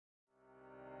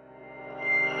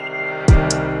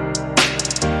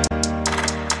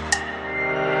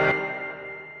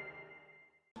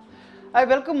I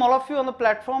welcome all of you on the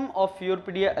platform of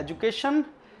YourPedia Education.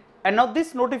 And now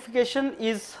this notification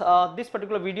is, this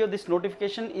particular video, this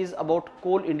notification is about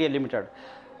Coal India Limited.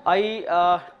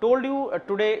 I told you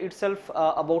today itself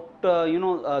about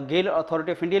GAIL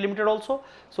Authority of India Limited also.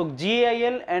 So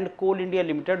GAIL and Coal India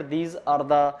Limited, these are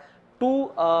the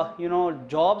two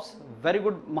jobs, very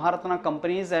good Maharatna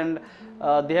companies, and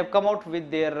they have come out with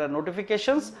their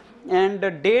notifications, and the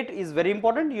date is very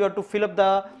important. You have to fill up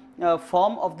the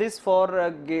form of this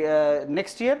for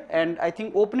next year, and I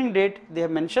think opening date they have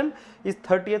mentioned is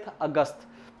 30th August,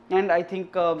 and I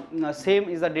think same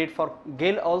is the date for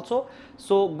GAIL also.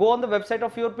 So go on the website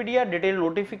of YourPedia, detailed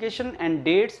notification and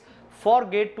dates for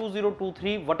GATE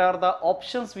 2023. What are the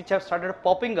options which have started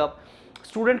popping up?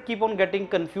 Student keep on getting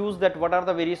confused that what are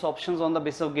the various options on the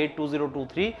basis of GATE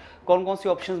 2023, कौन कौन सी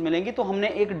options मिलेंगी. तो हमने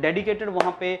एक dedicated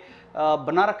वहाँ पे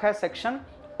बना रखा है section,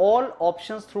 all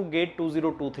options through GATE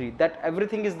 2023, that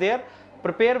everything is there.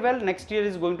 Prepare well, next year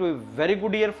is going to be very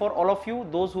good year for all of you.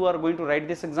 Those who are going to write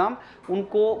this exam,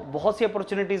 उनको बहुत सी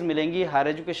opportunities मिलेंगी higher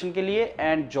education के लिए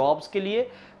and jobs के लिए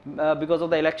because of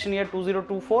the election year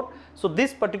 2024. So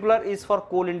this particular is for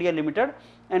Coal India Limited,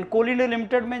 and Coal India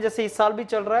Limited में जैसे इस साल भी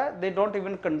चल रहा है, they don't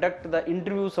even conduct the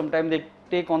interview, sometimes they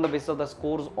take on the basis of the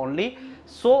scores only.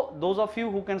 So those of you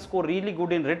who can score really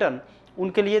good in written,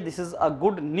 उनके लिए this is a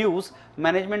good news.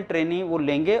 Management training वो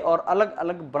लेंगे और अलग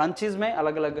अलग branches में,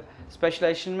 अलग अलग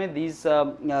स्पेशलाइजेशन में these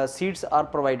seats are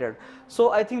provided. So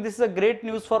I think this is a great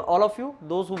news for all of you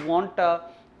those who want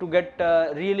to get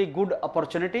really good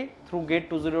opportunity through GATE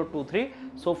 2023.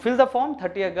 So fill the form,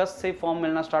 30 अगस्त से form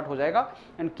मिलना start हो जाएगा,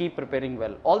 and keep preparing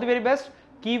well. All the very best.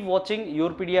 Keep watching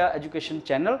YourPedia Education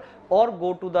channel or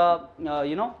go to the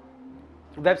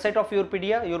website of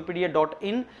YourPedia,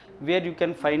 yourpedia.in, where you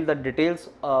can find the details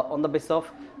on the basis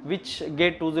of which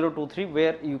GATE 2023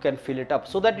 where you can fill it up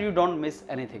so that you don't miss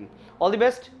anything. All the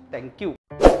best. Thank you.